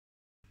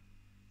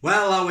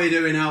Well, how are we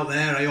doing out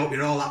there? I hope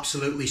you're all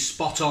absolutely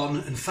spot on,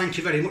 and thank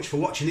you very much for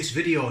watching this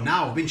video.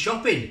 Now, I've been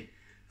shopping.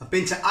 I've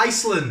been to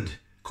Iceland.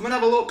 Come and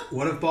have a look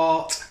what I've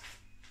bought.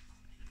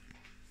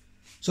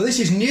 So this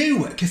is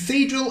new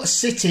Cathedral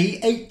City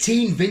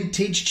 18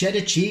 vintage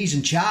cheddar cheese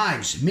and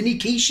chives, mini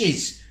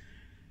quiches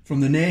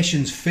from the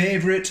nation's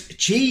favourite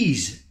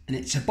cheese, and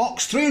it's a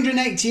box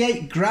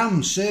 388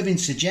 grams serving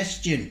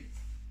suggestion,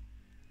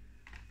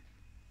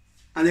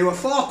 and they were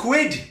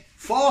 £4,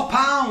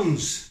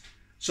 £4.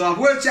 So I've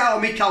worked out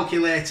on my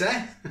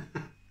calculator.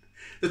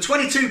 The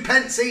 22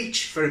 pence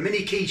each for a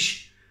mini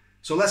quiche.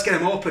 So let's get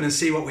them open and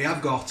see what we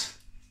have got.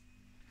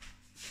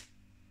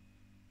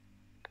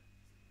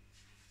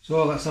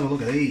 So let's have a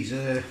look at these.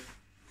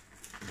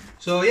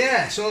 So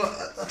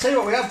I'll tell you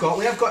what we have got.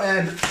 We have got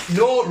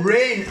no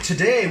rain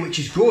today, which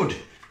is good.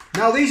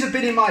 Now these have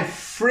been in my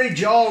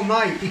fridge all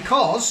night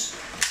because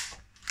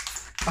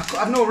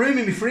I've no room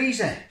in my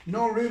freezer.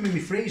 No room in my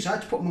freezer. I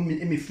had to put them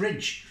in my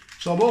fridge.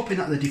 So I'm hoping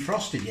that they're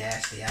defrosted.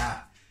 Yes, they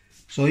are.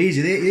 So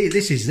easy.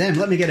 This is them.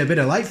 Let me get a bit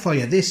of light for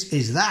you. This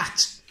is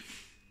that.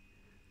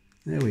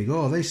 There we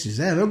go. This is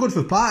them. They're good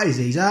for parties,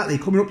 these, aren't they?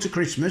 Coming up to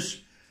Christmas.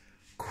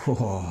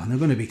 Oh, and they're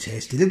going to be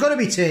tasty. They've got to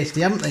be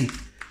tasty, haven't they?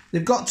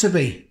 They've got to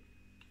be.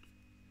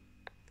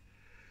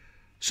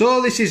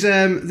 So this is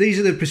these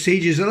are the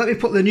procedures. Let me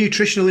put the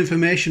nutritional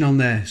information on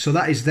there. So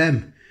that is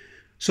them.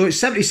 So it's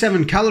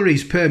 77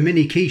 calories per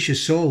mini quiche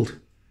as sold.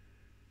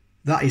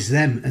 That is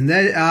them, and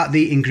there are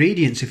the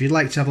ingredients if you'd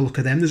like to have a look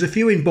at them. There's a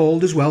few in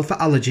bold as well for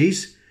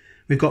allergies.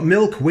 We've got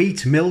milk,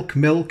 wheat, milk,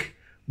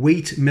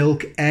 wheat,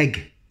 milk,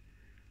 egg.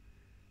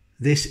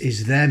 This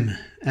is them,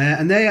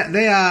 and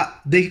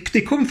they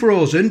come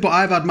frozen, but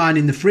I've had mine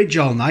in the fridge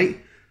all night.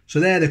 So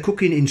they're the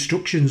cooking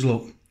instructions.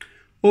 Look,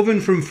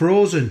 oven from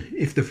frozen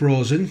if they're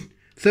frozen,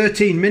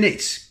 13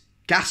 minutes,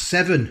 gas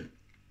 7.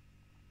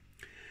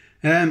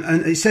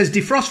 And it says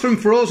defrost from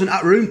frozen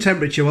at room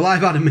temperature. Well,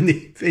 I've had them in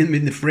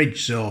the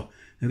fridge, so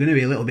they're going to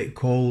be a little bit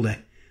colder.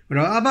 But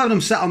I've had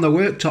them sat on the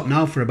worktop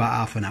now for about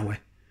half an hour.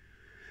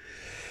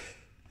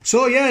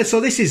 So yeah,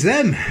 so this is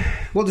them.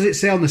 What does it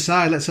say on the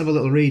side? Let's have a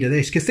little read of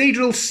this.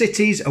 Cathedral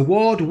City's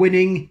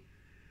award-winning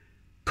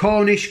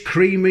Cornish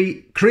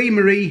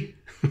creamery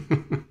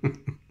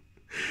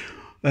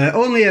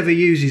only ever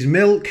uses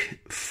milk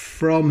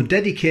from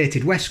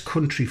dedicated West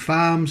Country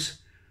farms.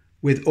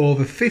 With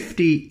over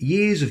 50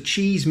 years of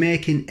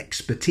cheese-making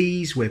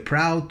expertise, we're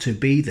proud to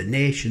be the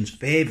nation's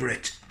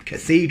favourite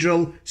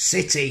Cathedral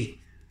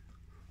City.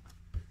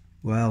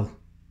 Well,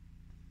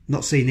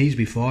 not seen these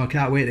before. I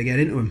can't wait to get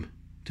into them,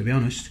 to be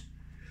honest.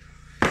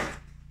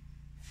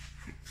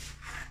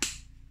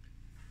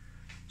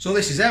 So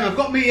this is them. I've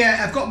got me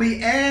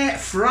air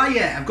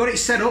fryer. I've got it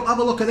set up. Have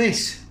a look at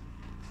this.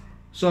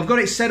 So I've got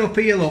it set up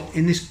here, look,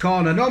 in this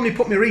corner. I normally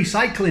put my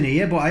recycling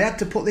here, but I had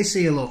to put this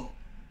here, look.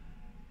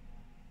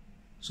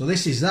 So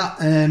this is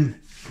that.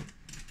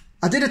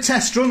 I did a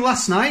test run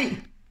last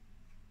night.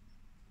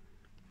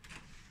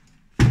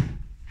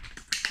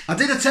 I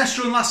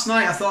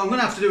thought I'm going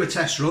to have to do a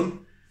test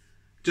run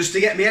just to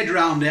get my head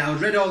around it. I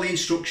read all the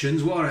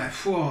instructions.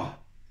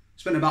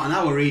 Spent about an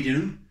hour reading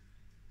them.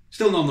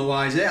 Still none the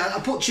wiser. I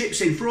put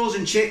chips in,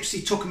 frozen chips.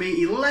 It took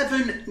me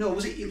 11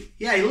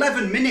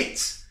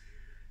 minutes.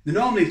 They're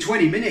normally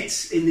 20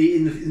 minutes in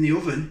the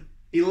oven.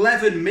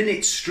 11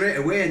 minutes straight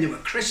away, and they were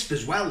crisp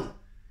as well.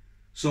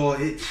 So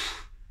I'm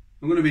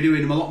going to be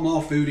doing a lot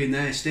more food in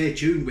there. Stay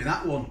tuned with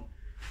that one.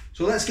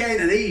 So let's get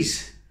into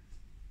these.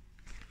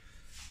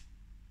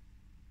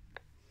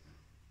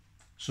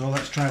 So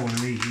let's try one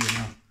of these here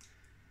now.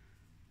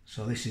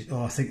 So this is,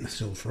 I think they're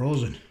still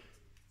frozen.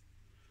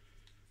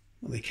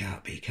 Well, they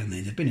can't be, can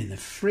they? They've been in the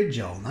fridge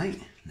all night.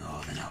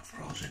 No, they're not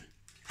frozen.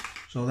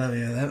 So there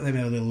we are. Let me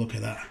have a little look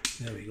at that.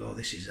 There we go.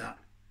 This is that.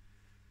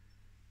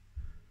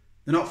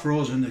 They're not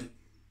frozen. They're...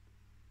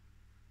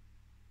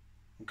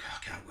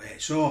 I can't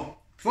wait. So,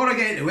 before I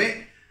get into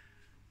it,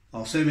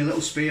 I'll say my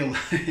little spiel.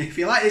 If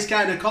you like this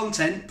kind of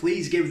content,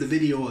 please give the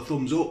video a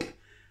thumbs up.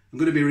 I'm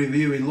going to be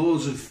reviewing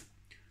loads of,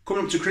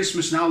 coming up to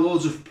Christmas now,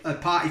 loads of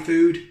party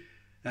food.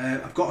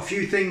 I've got a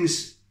few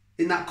things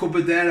in that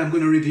cupboard there I'm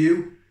going to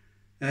review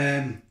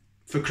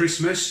for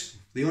Christmas.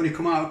 They only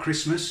come out at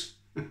Christmas.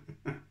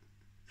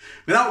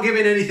 Without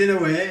giving anything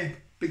away.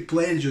 Big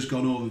plane's just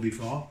gone over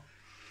before.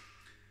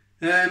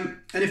 And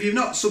if you've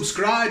not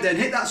subscribed, then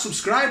hit that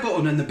subscribe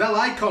button and the bell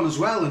icon as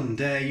well, and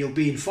you'll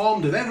be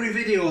informed of every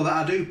video that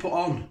I do put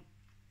on.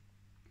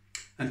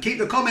 And keep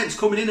the comments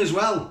coming in as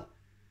well.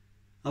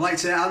 I like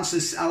to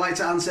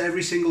answer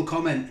every single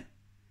comment.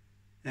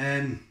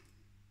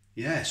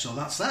 Yeah, so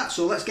that's that.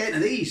 So let's get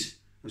into these.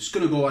 I'm just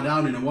going to go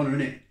down in a one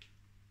minute.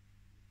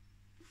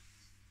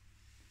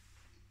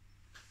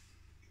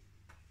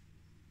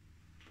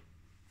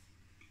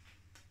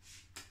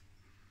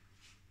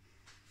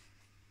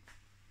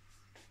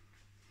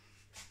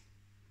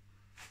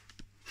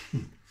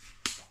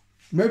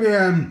 Maybe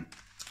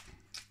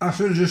I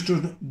should have just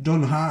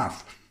done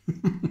half.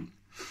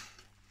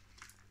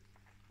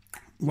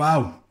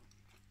 Wow.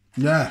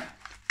 Yeah.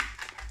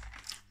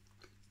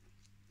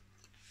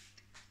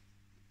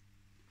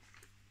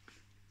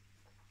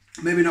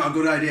 maybe not a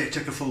good idea to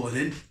take a full one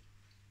in.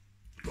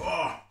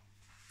 Oh,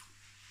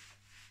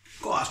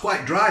 God, that's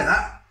quite dry,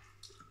 that.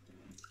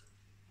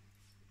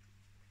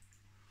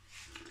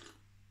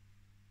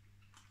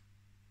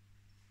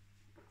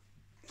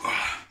 Oh,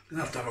 I'm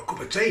gonna have to have a cup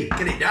of tea,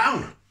 get it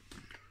down.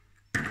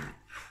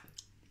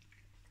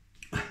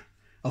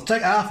 I'll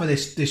take half of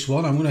this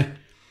one. I'm gonna.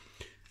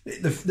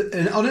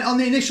 On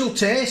the initial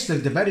taste, they're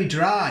very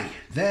dry,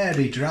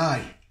 very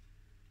dry.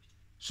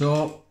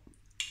 So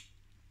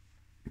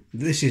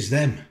this is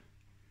them.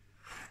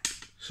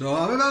 So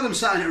I've had them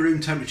sat in at room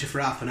temperature for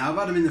half an hour. I've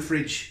had them in the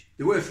fridge.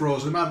 They were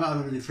frozen. I've had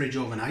them in the fridge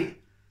overnight.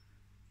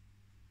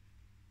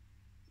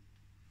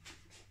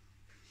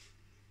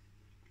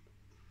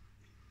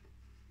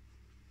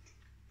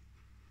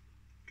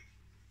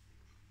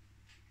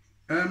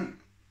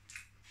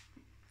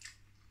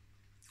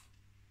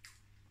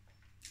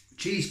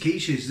 Cheese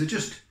quiches,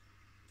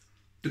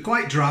 they're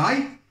quite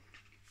dry.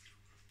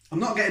 I'm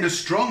not getting a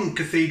strong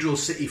Cathedral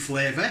City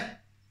flavour.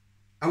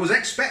 I was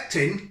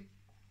expecting,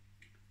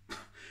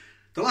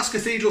 the last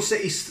Cathedral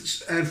City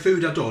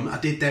food I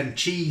did them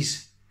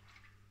cheese,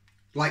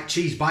 like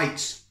cheese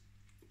bites.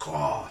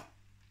 God,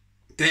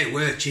 they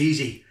were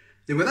cheesy.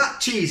 They were that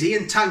cheesy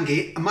and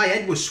tangy, and my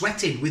head was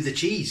sweating with the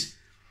cheese.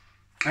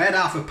 I had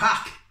half a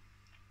pack,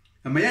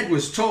 and my head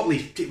was totally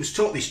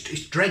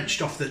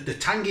drenched off the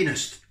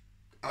tanginess.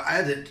 I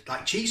had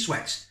like cheese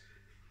sweats.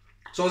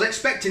 So I was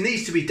expecting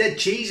these to be dead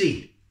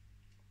cheesy.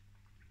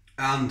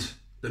 And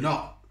they're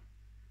not.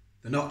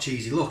 They're not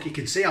cheesy. Look, you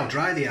can see how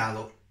dry they are,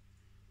 look.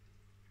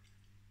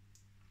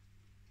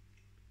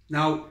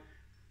 Now,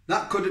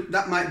 that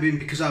might have been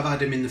because I've had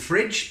them in the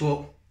fridge,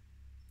 and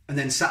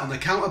then sat on the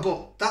counter,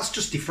 but that's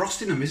just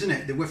defrosting them, isn't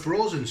it? They were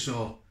frozen,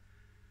 so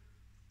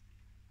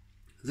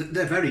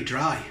they're very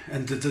dry,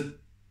 and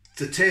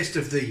the taste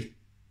of the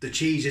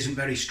cheese isn't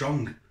very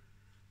strong.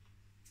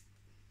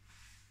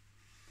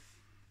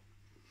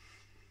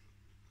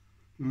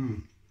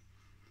 A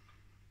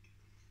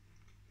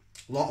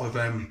lot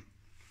of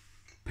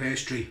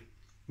pastry.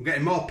 I'm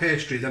getting more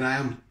pastry than I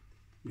am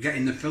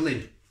getting the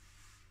filling.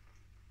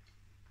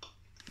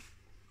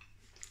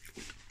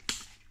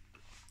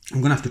 I'm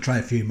going to have to try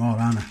a few more,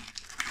 aren't I?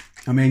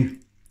 I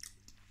mean,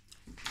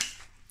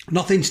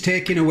 nothing's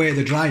taking away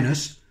the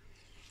dryness.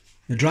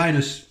 The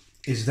dryness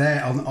is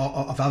there.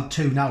 I've had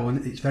two now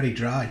and it's very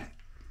dry.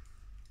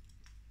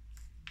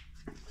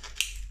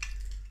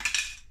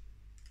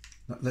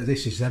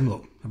 This is them,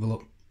 look. Have a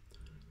look.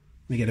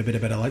 Let me get a bit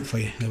of better light for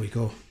you. There we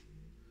go.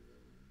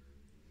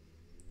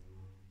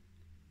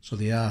 So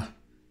they are.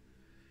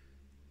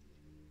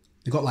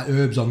 They've got like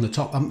herbs on the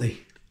top, haven't they?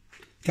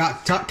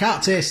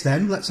 Can't taste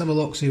them. Let's have a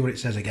look, see what it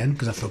says again,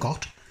 because I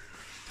forgot.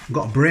 I've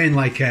got a brain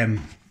like a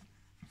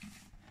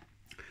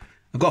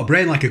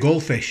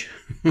goldfish.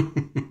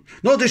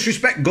 No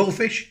disrespect,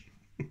 goldfish.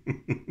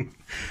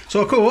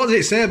 So cool. What does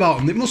it say about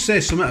them? It must say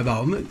something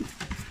about them.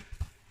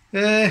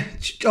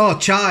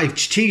 Chive,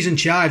 cheese and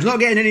chives. Not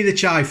getting any of the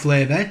chive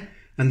flavour,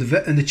 and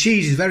the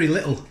cheese is very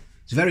little.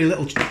 It's very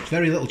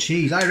little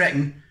cheese. I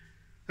reckon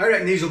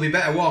these will be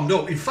better warmed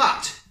up. In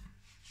fact,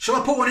 shall I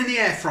put one in the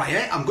air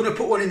fryer? I'm going to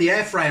put one in the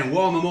air fryer and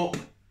warm them up.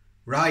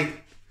 Right.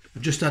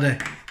 I'll just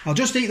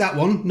eat that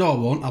one. No, I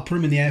won't. I'll put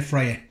them in the air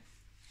fryer.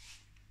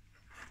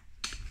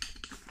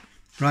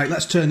 Right.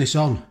 Let's turn this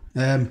on.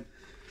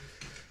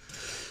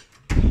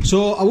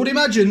 So I would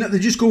imagine that they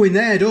just go in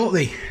there, don't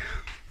they?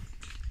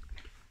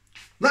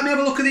 Let me have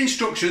a look at the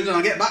instructions and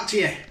I'll get back to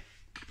you.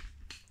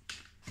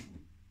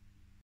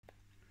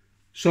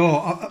 So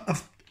I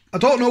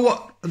don't know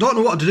what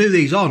to do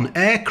these on.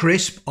 Air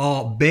crisp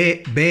or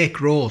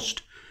bake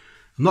roast.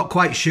 I'm not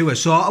quite sure.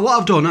 So what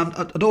I've done,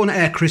 I don't want to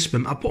air crisp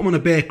them. I put them on a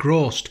bake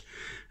roast,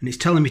 and it's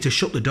telling me to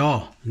shut the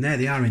door. And there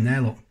they are in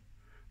there. Look,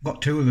 I've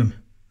got two of them.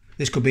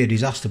 This could be a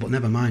disaster, but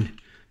never mind.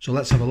 So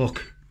let's have a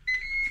look.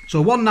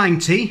 So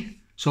 190.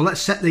 So let's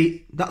set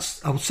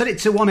I'll set it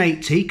to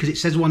 180 because it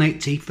says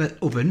 180 for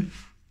oven.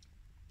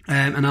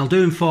 And I'll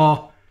just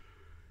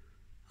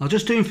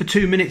do them for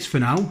 2 minutes for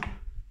now,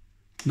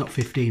 not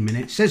 15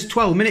 minutes. It says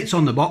 12 minutes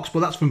on the box, but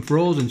that's from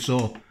frozen,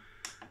 so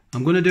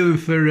I'm going to do them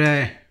for,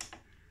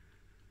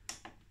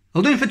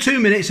 I'll do them for 2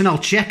 minutes and I'll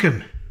check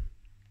them.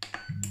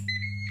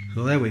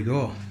 So there we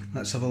go.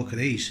 Let's have a look at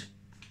these.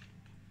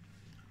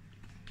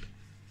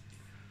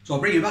 So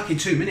I'll bring you back in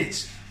 2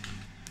 minutes.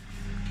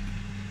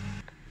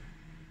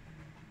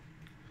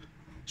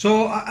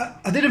 So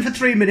I did them for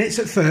 3 minutes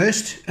at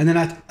first, and then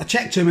I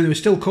checked them and they were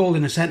still cold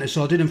in the centre,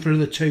 so I did them for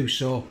another 2,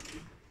 so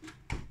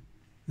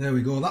there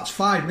we go. That's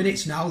 5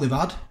 minutes now they've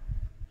had.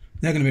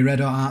 They're going to be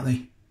red hot, aren't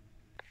they?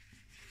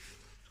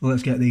 So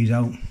let's get these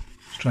out.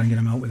 Let's try and get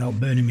them out without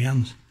burning my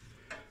hands.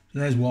 So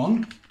there's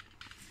one.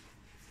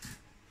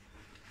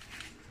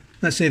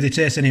 Let's see if they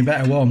taste any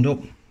better warmed up.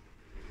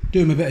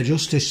 Do them a bit of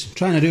justice. I'm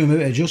trying to do them a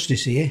bit of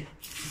justice here.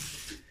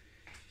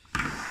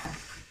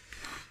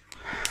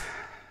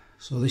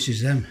 So this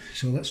is them.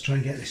 So let's try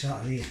and get this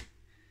out of here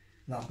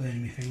without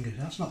burning my fingers.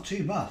 That's not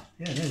too bad.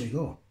 Yeah, there we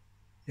go.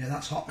 Yeah,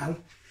 that's hot now.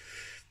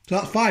 So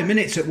that's 5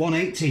 minutes at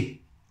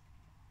 180.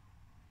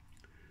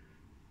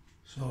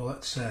 So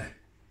let's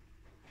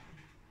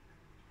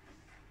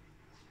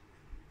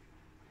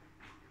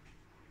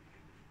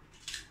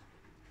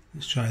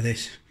try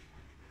this.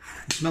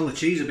 Smell the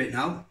cheese a bit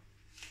now.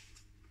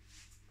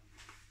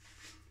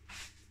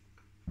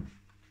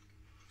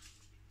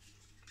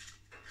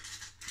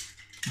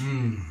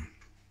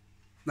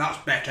 That's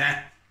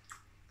better.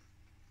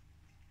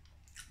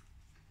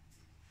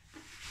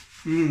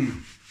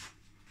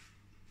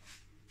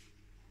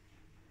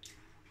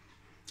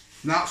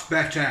 That's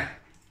better.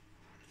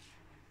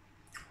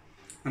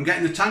 I'm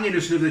getting the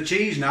tanginess of the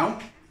cheese now.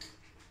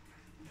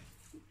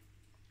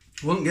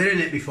 Wasn't getting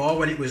it before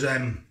when it was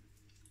when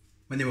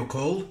they were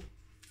cold,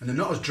 and they're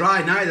not as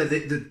dry neither.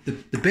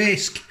 The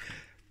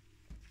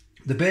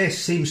base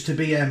seems to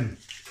be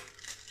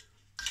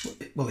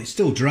well, it's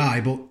still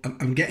dry, but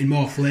I'm getting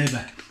more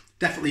flavour.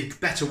 Definitely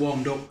better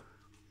warmed up.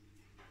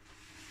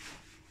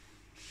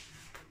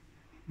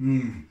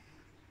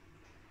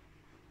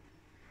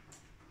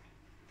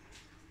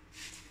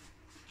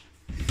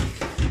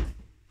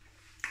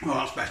 Oh,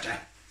 that's better.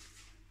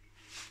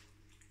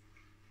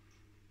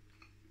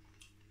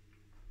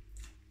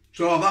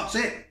 So that's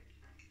it.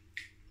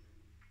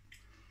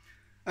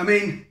 I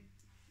mean,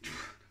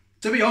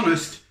 to be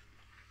honest,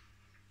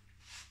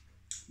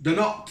 they're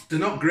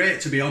not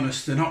great, to be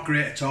honest. They're not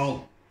great at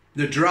all.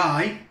 They're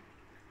dry.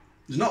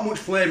 There's not much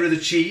flavour of the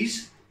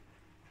cheese.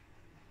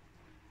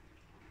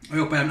 I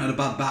hope I haven't had a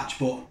bad batch,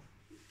 but,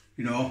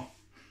 you know,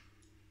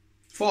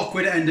 £4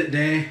 at the end of the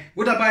day.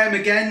 Would I buy them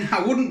again?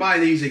 I wouldn't buy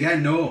these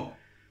again, no.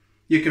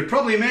 You could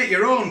probably make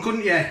your own,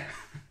 couldn't you?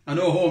 I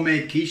know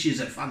homemade quiches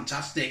are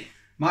fantastic.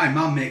 My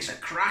mum makes a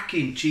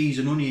cracking cheese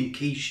and onion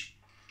quiche.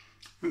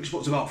 I think she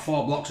puts about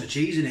 4 blocks of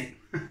cheese in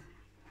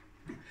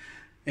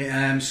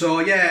it. So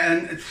yeah,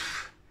 and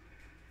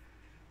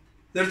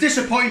they're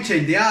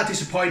disappointing. They are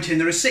disappointing.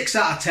 They're a 6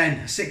 out of 10.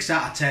 A 6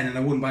 out of 10, and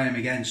I wouldn't buy them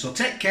again. So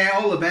take care,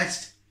 all the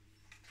best.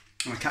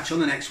 I'll catch you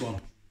on the next one.